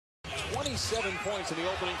27 points in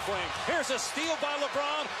the opening frame. Here's a steal by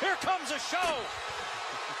LeBron. Here comes a show.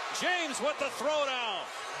 James with the throwdown.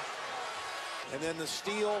 And then the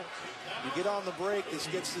steal. You get on the break. This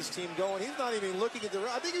gets this team going. He's not even looking at the.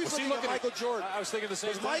 I think he was looking at Michael Jordan. I was thinking the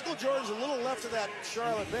same thing. Michael Jordan's a little left of that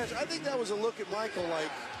Charlotte bench. I think that was a look at Michael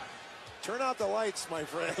like, turn out the lights, my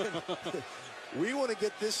friend. We want to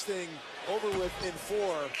get this thing over with in 4.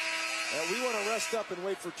 We want to rest up and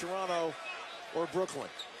wait for Toronto or Brooklyn.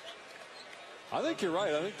 I think you're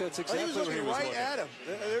right. I think that's exactly he was what he looking was right looking at him.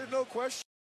 There's no question.